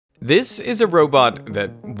This is a robot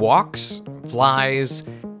that walks, flies,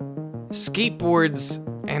 skateboards,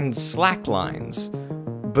 and slacklines.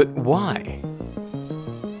 But why?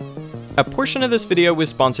 A portion of this video was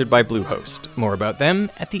sponsored by Bluehost. More about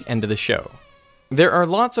them at the end of the show. There are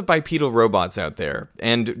lots of bipedal robots out there,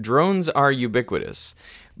 and drones are ubiquitous.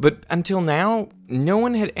 But until now, no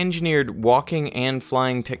one had engineered walking and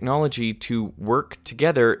flying technology to work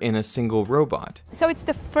together in a single robot. So it's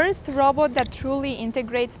the first robot that truly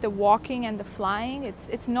integrates the walking and the flying.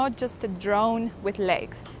 It's not just a drone with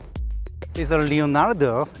legs. It's a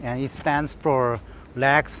Leonardo, and it stands for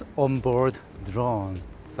Legs Onboard Drone.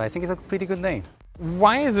 So I think it's a pretty good name.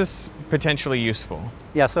 Why is this potentially useful?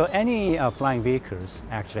 Yeah, so any flying vehicles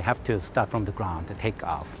actually have to start from the ground to take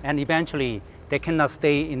off. And eventually, they cannot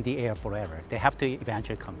stay in the air forever. They have to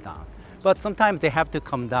eventually come down. But sometimes they have to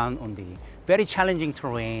come down on the very challenging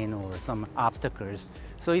terrain or some obstacles.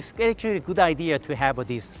 So it's actually a good idea to have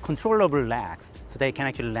these controllable legs so they can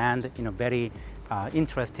actually land in a very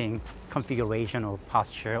interesting configuration of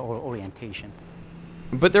posture or orientation.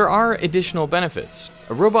 But there are additional benefits.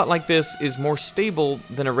 A robot like this is more stable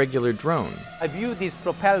than a regular drone. I view these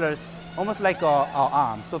propellers almost like our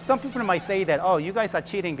arms. So some people might say that, oh, you guys are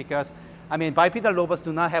cheating because, bipedal robots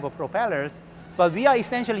do not have propellers, but we are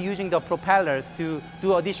essentially using the propellers to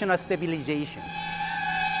do additional stabilization.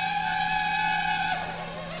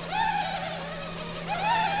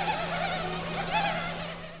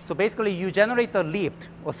 So basically, you generate the lift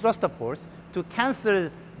or thrust force to cancel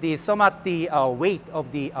some of the weight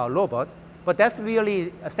of the robot, but that's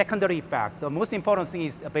really a secondary effect. The most important thing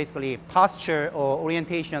is basically posture or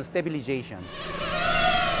orientation, stabilization.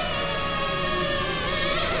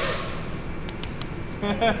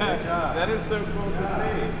 That is so cool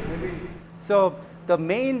to see. So the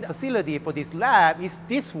main facility for this lab is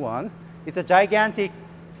this one. It's a gigantic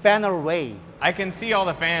fan array. I can see all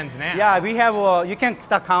the fans now. Yeah, we have, you can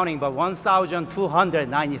start counting, but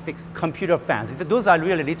 1,296 computer fans. Those are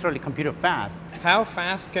really literally computer fans. How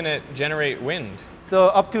fast can it generate wind? So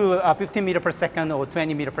up to 15 meters per second or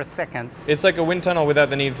 20 meters per second. It's like a wind tunnel without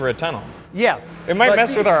the need for a tunnel. Yes. It might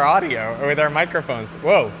mess with our audio or with our microphones.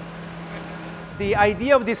 Whoa. The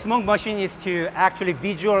idea of this smoke machine is to actually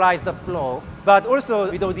visualize the flow, but also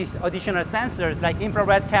with all these additional sensors like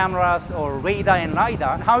infrared cameras or radar and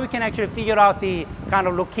LiDAR, how you can actually figure out the kind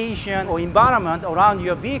of location or environment around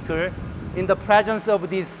your vehicle in the presence of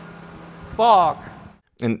this fog.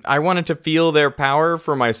 And I wanted to feel their power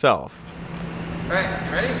for myself. All right,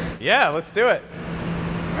 you ready? Yeah, let's do it.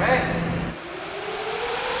 All right.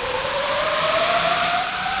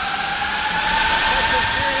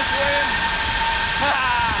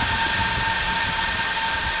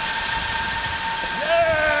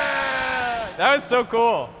 That was so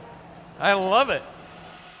cool. I love it.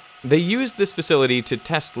 They used this facility to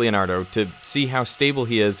test Leonardo to see how stable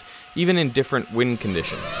he is, even in different wind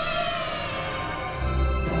conditions.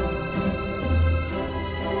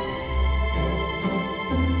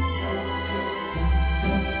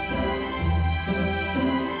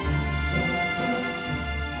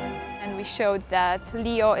 Showed that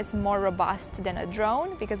Leo is more robust than a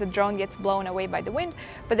drone because a drone gets blown away by the wind,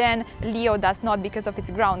 but then Leo does not because of its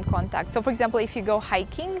ground contact. So for example, if you go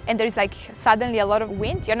hiking and there's like suddenly a lot of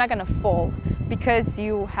wind, you're not going to fall because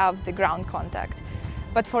you have the ground contact.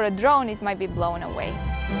 But for a drone, it might be blown away.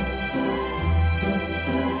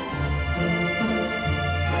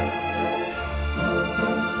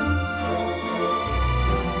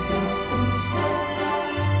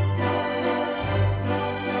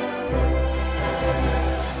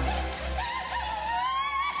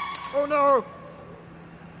 Oh no!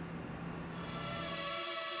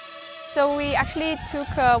 So we actually took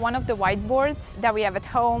one of the whiteboards that we have at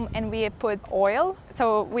home and we put oil.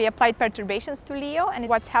 So we applied perturbations to Leo, and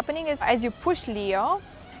what's happening is as you push Leo,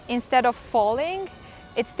 instead of falling,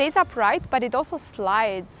 it stays upright, but it also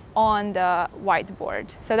slides on the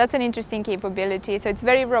whiteboard. So that's an interesting capability. So it's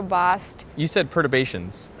very robust. You said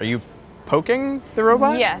perturbations. Are you poking the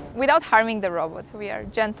robot? Yes, without harming the robot. We are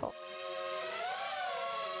gentle.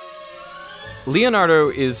 Leonardo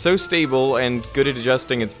is so stable and good at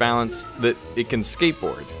adjusting its balance that it can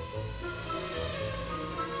skateboard.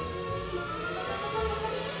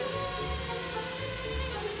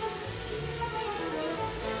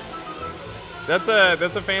 That's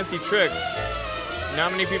a fancy trick.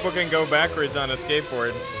 Not many people can go backwards on a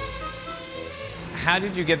skateboard. How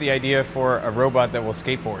did you get the idea for a robot that will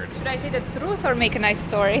skateboard? Should I say the truth or make a nice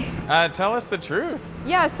story? Tell us the truth.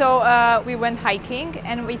 Yeah, so we went hiking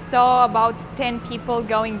and we saw about 10 people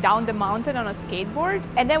going down the mountain on a skateboard.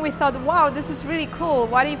 And then we thought, wow, this is really cool.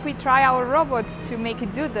 What if we try our robots to make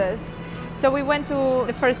it do this? So we went to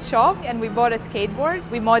the first shop and we bought a skateboard,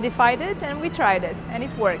 we modified it and we tried it and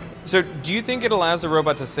it worked. So do you think it allows the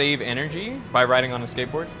robot to save energy by riding on a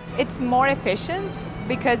skateboard? It's more efficient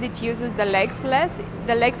because it uses the legs less.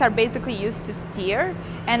 The legs are basically used to steer,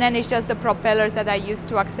 and then it's just the propellers that are used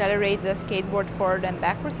to accelerate the skateboard forward and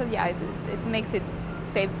backwards. So yeah, it makes it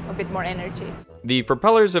save a bit more energy. The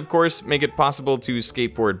propellers, of course, make it possible to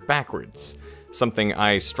skateboard backwards, something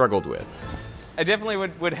I struggled with. I definitely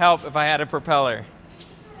would help if I had a propeller.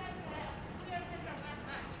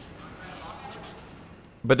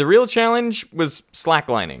 But the real challenge was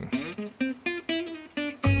slacklining.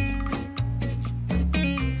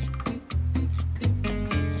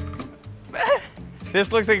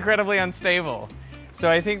 This looks incredibly unstable. So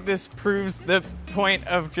I think this proves the point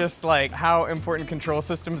of just like how important control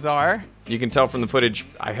systems are. You can tell from the footage,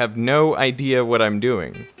 I have no idea what I'm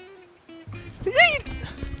doing.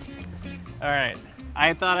 All right,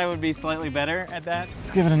 I thought I would be slightly better at that. Let's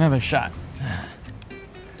give it another shot.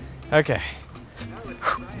 Okay.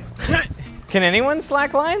 Can anyone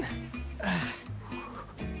slackline?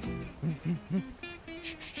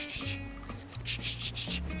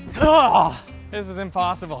 Oh, this is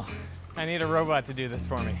impossible. I need a robot to do this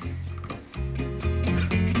for me.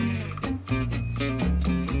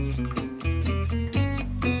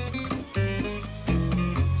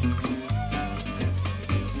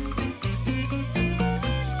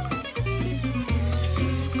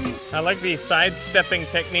 I like the sidestepping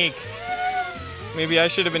technique. Maybe I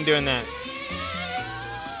should have been doing that.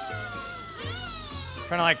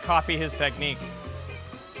 Trying to like copy his technique.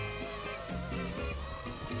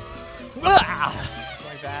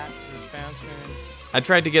 Like that, just bouncing. I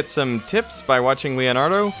tried to get some tips by watching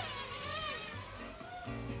Leonardo.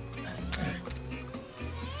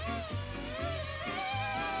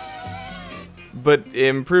 But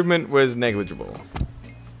improvement was negligible.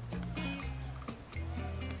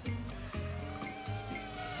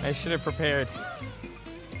 I should have prepared.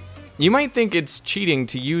 You might think it's cheating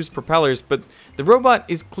to use propellers, but the robot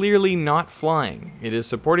is clearly not flying. It is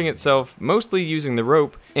supporting itself mostly using the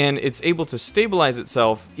rope, and it's able to stabilize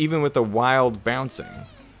itself even with a wild bouncing.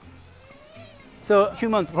 So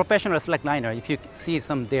human professional slackliner, if you see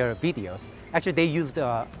some of their videos, actually they use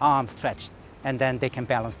the arms stretched and then they can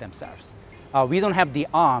balance themselves. We don't have the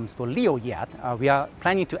arms for Leo yet. We are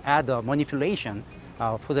planning to add the manipulation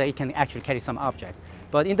so that it can actually carry some object.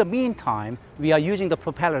 But in the meantime, we are using the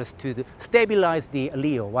propellers to stabilize the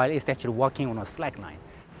Leo while it's actually walking on a slackline.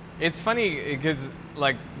 It's funny because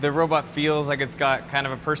like the robot feels like it's got kind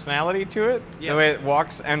of a personality to it, the way it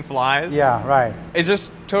walks and flies. Yeah, right. It's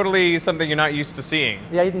just totally something you're not used to seeing.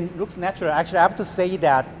 Yeah, it looks natural. Actually, I have to say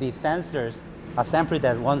that the sensors are sampled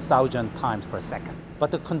at 1,000 times per second.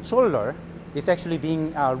 But the controller is actually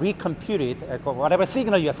being recomputed, whatever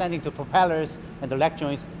signal you're sending to propellers and the leg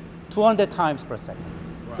joints, 200 times per second.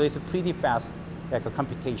 Right. So it's a pretty fast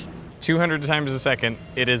computation. 200 times a second,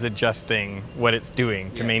 it is adjusting what it's doing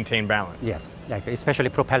to maintain balance. Yes, especially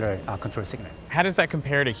propeller control signal. How does that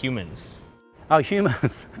compare to humans?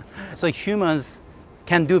 Humans. So humans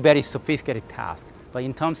can do very sophisticated tasks, but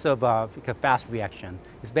in terms of fast reaction,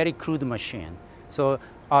 it's very crude machine. So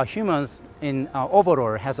humans in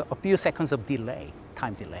overall has a few seconds of delay,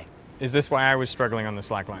 time delay. Is this why I was struggling on the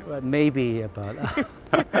slackline? Well, maybe, but...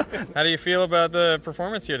 How do you feel about the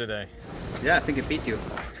performance here today? Yeah, I think it beat you.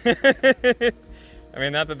 I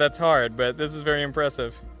mean, not that that's hard, but this is very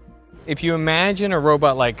impressive. If you imagine a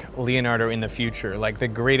robot like Leonardo in the future, like the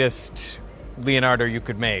greatest Leonardo you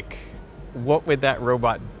could make, what would that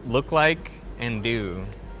robot look like and do?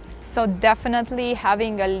 So definitely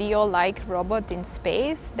having a Leo-like robot in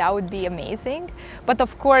space, that would be amazing. But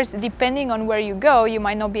of course, depending on where you go, you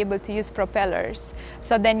might not be able to use propellers.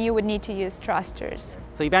 So then you would need to use thrusters.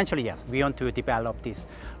 So eventually, yes, we want to develop this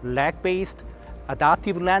leg-based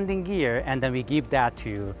adaptive landing gear, and then we give that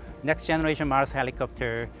to next generation Mars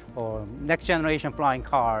helicopter or next generation flying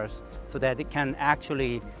cars so that it can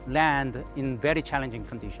actually land in very challenging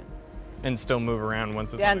conditions. And still move around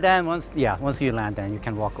once it's and then once you land, then you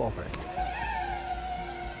can walk over it.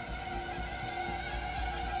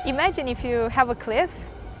 Imagine if you have a cliff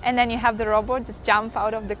and then you have the robot just jump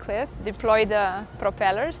out of the cliff, deploy the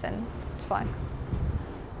propellers and fly.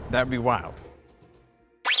 That'd be wild.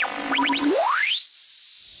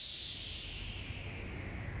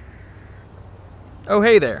 Oh,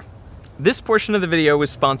 hey there. This portion of the video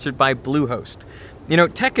was sponsored by Bluehost. You know,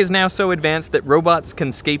 tech is now so advanced that robots can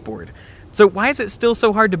skateboard. So why is it still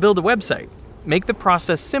so hard to build a website? Make the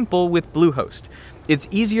process simple with Bluehost. It's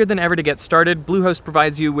easier than ever to get started. Bluehost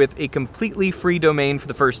provides you with a completely free domain for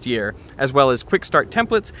the first year, as well as quick start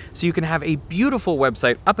templates, so you can have a beautiful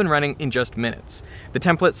website up and running in just minutes. The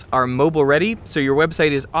templates are mobile ready, so your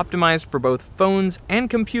website is optimized for both phones and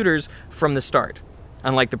computers from the start.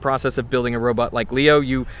 Unlike the process of building a robot like Leo,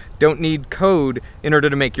 you don't need code in order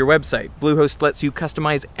to make your website. Bluehost lets you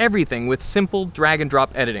customize everything with simple drag and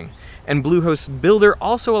drop editing. And Bluehost's Builder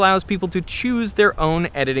also allows people to choose their own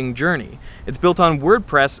editing journey. It's built on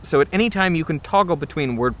WordPress, so at any time you can toggle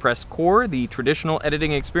between WordPress Core, the traditional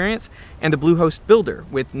editing experience, and the Bluehost Builder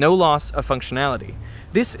with no loss of functionality.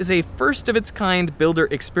 This is a first-of-its-kind builder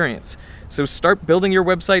experience, so start building your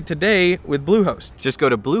website today with Bluehost. Just go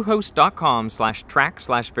to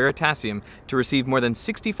bluehost.com/track/Veritasium to receive more than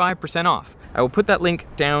 65% off. I will put that link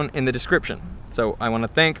down in the description. So I want to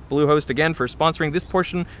thank Bluehost again for sponsoring this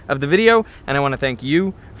portion of the video, and I want to thank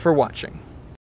you for watching.